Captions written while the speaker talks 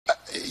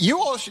You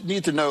all should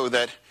need to know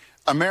that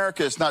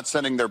America is not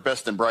sending their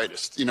best and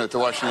brightest, to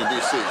Washington,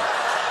 D.C.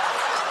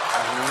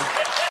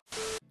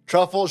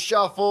 Truffle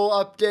Shuffle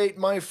update,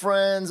 my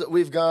friends.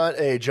 We've got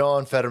a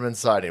John Fetterman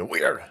sighting.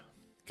 Weird.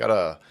 Got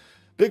a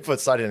Bigfoot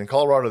sighting in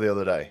Colorado the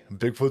other day.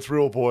 Bigfoot's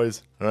real,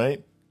 boys. All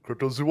right?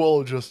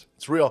 Cryptozoologist.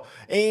 It's real.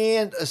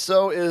 And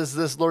so is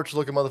this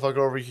lurch-looking motherfucker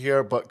over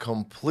here, but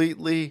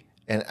completely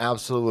and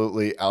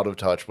absolutely out of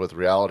touch with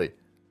reality.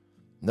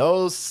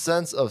 No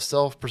sense of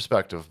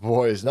self-perspective,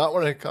 boys. Not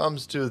when it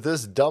comes to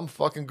this dumb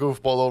fucking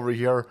goofball over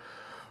here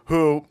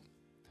who,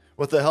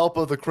 with the help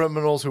of the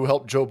criminals who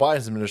helped Joe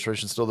Biden's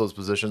administration steal those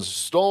positions,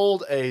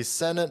 stole a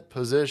Senate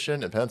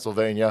position in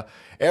Pennsylvania.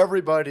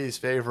 Everybody's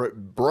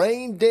favorite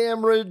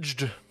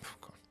brain-damaged...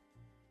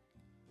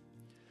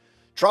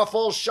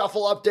 Truffle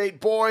Shuffle update,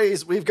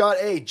 boys. We've got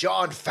a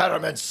John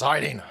Fetterman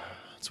sighting.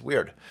 It's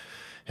weird.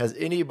 Has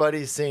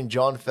anybody seen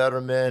John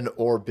Fetterman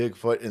or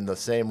Bigfoot in the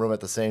same room at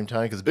the same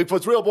time? Because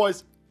Bigfoot's real,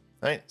 boys.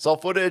 Right? Saw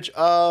footage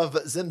of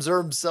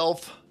Zimzer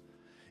himself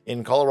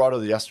in Colorado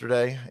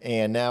yesterday,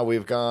 and now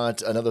we've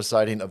got another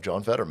sighting of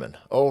John Fetterman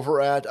over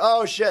at...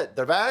 Oh, shit.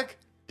 They're back?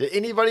 Did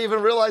anybody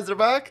even realize they're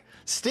back?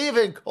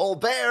 Stephen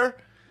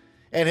Colbert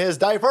and his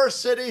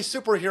diversity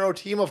superhero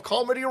team of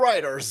comedy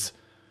writers.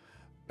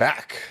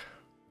 Back.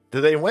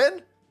 Did they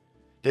win?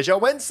 Did y'all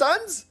win,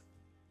 sons?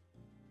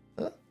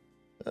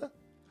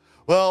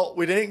 Well,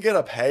 we didn't get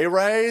a pay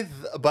raise,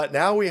 but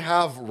now we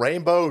have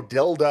rainbow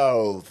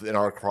dildos in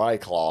our cry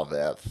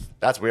closet.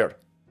 That's weird.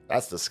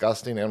 That's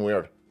disgusting and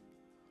weird.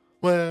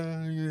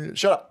 Well,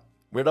 shut up,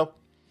 weirdo.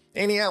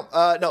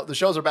 Anyhow, no, the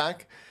shows are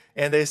back,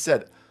 and they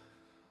said,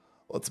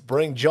 let's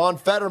bring John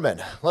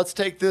Fetterman. Let's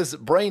take this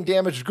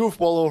brain-damaged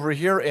goofball over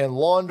here and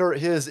launder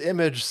his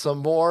image some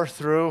more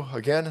through,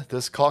 again,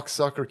 this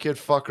cocksucker kid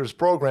fucker's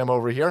program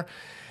over here.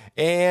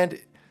 And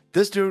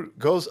this dude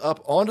goes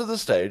up onto the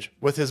stage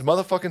with his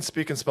motherfucking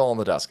speak and spell on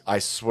the desk. I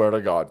swear to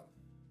God.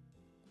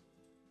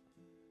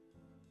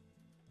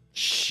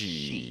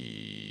 Shit.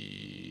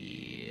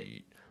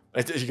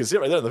 You can see it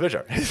right there in the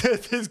picture.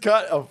 He's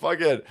got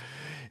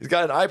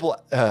an Apple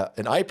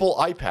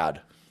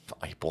iPad.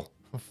 Apple.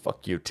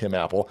 Fuck you, Tim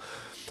Apple.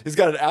 He's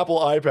got an Apple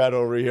iPad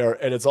over here,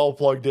 and it's all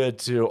plugged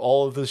into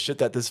all of this shit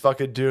that this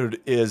fucking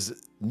dude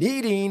is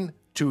needing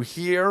to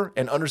hear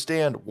and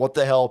understand what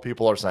the hell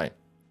people are saying.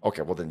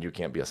 Okay, well, then you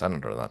can't be a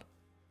senator then.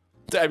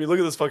 I mean, look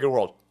at this fucking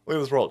world. Look at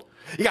this world.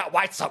 You got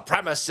white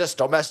supremacist,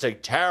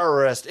 domestic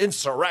terrorist,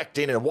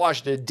 insurrecting in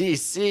Washington,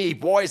 D.C.,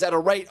 boys, at a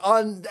rate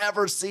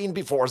unever seen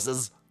before,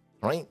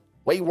 right?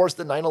 Way worse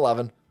than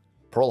 9/11,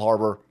 Pearl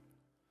Harbor,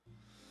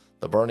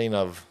 the burning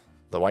of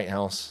the White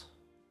House,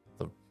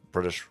 the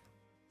British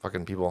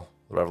fucking people,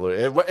 the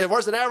revolution. It's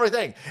worse than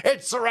everything.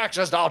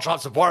 Insurrections, Donald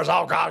Trump supporters.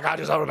 Oh, God,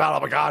 do something about it.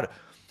 Oh, my God.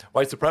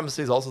 White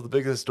supremacy is also the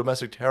biggest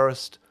domestic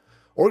terrorist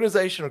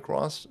organization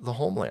across the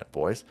homeland,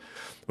 boys.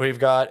 We've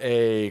got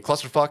a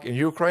clusterfuck in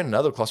Ukraine,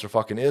 another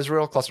clusterfuck in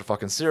Israel,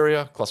 clusterfuck in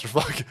Syria,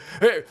 clusterfuck.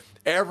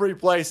 Every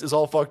place is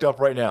all fucked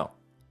up right now.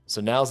 So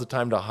now's the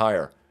time to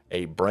hire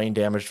a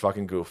brain-damaged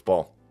fucking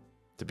goofball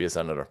to be a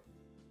senator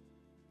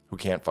who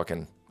can't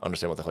fucking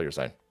understand what the hell you're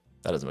saying.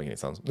 That doesn't make any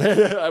sense.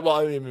 Well,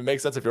 I mean, it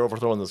makes sense if you're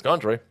overthrowing this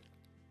country.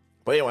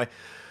 But anyway,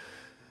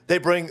 they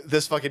bring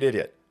this fucking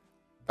idiot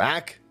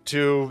back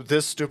to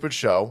this stupid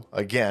show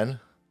again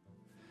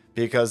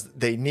because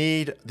they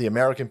need the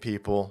American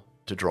people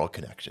to draw a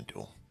connection to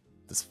him.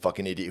 This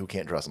fucking idiot who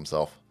can't dress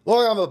himself.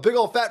 Look, I'm a big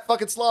old fat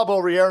fucking slob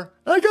over here.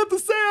 I got the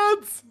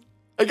sands.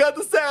 I got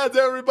the sands,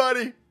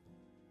 everybody.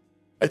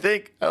 I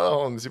think, I don't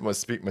know, let me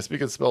see my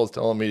speaking spell is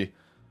telling me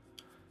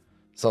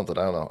something.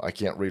 I don't know. I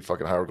can't read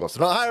fucking hieroglyphs.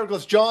 They're not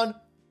hieroglyphs, John.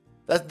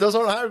 Those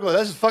aren't hieroglyphs.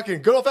 That's just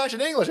fucking good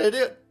old-fashioned English,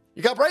 idiot.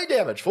 You got brain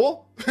damage,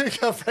 fool. You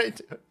got brain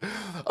damage.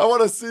 I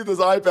want to see this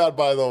iPad,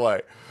 by the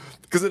way,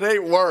 because it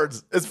ain't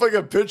words. It's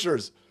fucking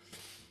pictures.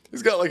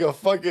 He's got like a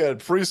fucking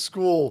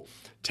preschool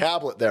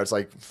tablet there. It's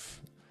like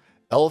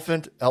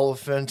elephant,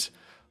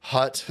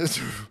 hut,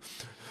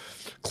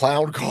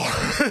 clown car.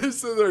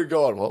 So they're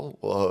going,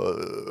 well,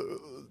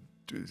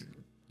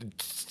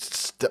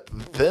 step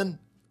in.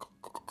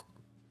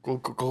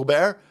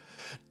 Colbert.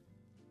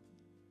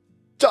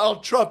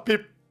 Donald Trump,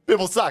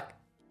 people suck.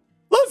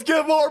 Let's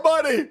give more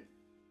money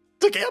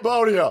to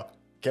Cambodia.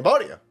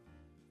 Cambodia?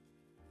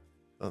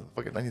 Oh,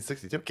 fucking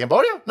 1962.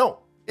 Cambodia? No.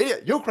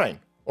 Idiot. Ukraine.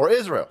 Or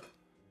Israel.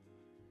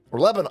 Or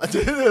Lebanon.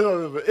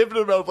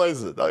 Infinite amount of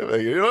places.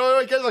 You know,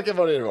 I can't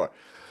Cambodia anymore.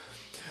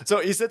 So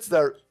he sits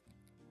there.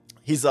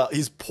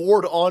 He's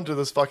poured onto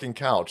this fucking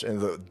couch, and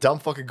the dumb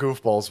fucking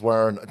goofball's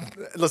wearing...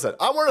 Listen,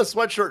 I'm wearing a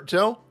sweatshirt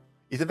too.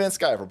 Ethan Van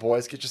Sciver,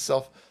 boys. Get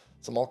yourself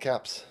some all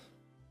caps.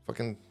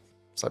 Fucking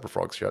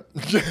cyberfrog shit.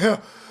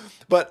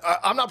 But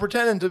I'm not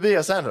pretending to be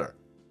a senator.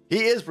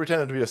 He is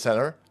pretending to be a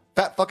senator.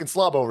 Fat fucking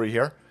slob over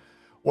here.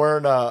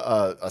 Wearing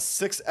a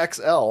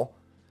 6XL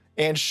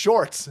and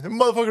shorts. The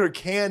motherfucker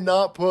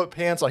cannot put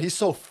pants on. He's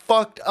so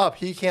fucked up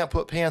he can't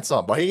put pants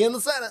on. But he in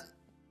the Senate.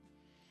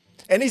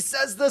 And he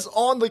says this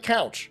on the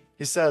couch.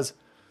 He says,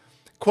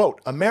 quote,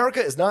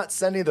 America is not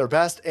sending their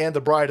best and the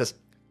brightest.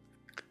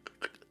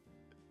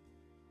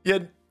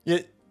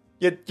 You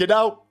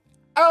know,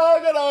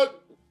 I'm gonna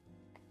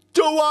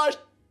do wash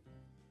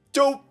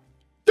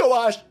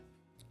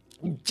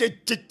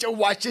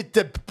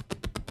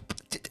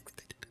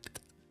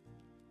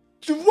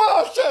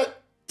it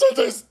to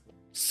this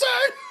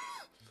thing.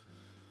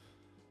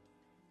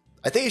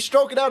 I think he's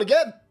stroking out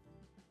again.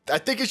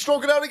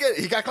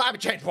 He got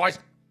climate change, boys.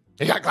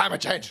 He got climate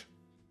change.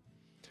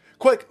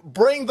 Quick,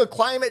 bring the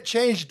climate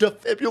change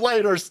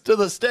defibrillators to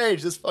the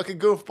stage. This fucking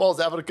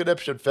goofball's having a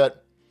conniption fit.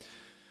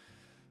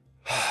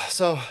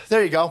 So,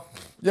 there you go.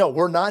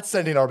 We're not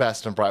sending our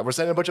best and brightest. We're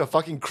sending a bunch of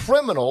fucking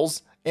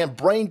criminals and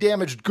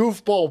brain-damaged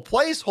goofball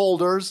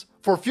placeholders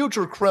for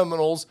future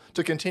criminals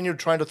to continue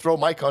trying to throw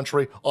my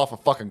country off a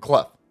fucking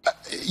cliff.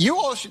 You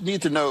all should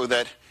need to know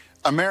that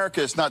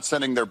America is not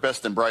sending their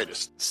best and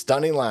brightest.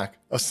 Stunning lack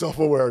of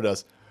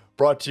self-awareness.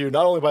 Brought to you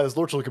not only by this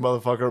lurch-looking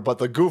motherfucker, but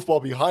the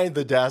goofball behind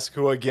the desk,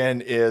 who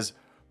again is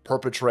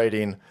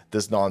perpetrating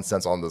this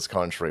nonsense on this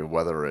country,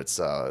 whether it's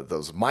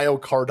those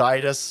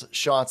myocarditis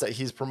shots that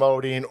he's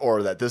promoting,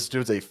 or that this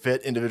dude's a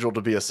fit individual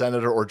to be a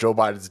senator, or Joe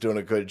Biden's doing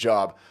a good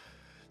job.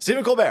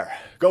 Stephen Colbert,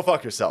 go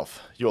fuck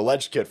yourself, you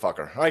alleged kid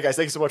fucker. All right, guys,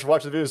 thank you so much for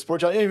watching the video.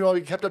 Support y'all. If you want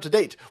to be kept up to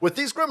date with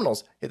these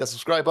criminals, hit that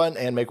subscribe button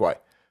and make way,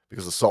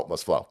 because the salt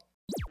must flow.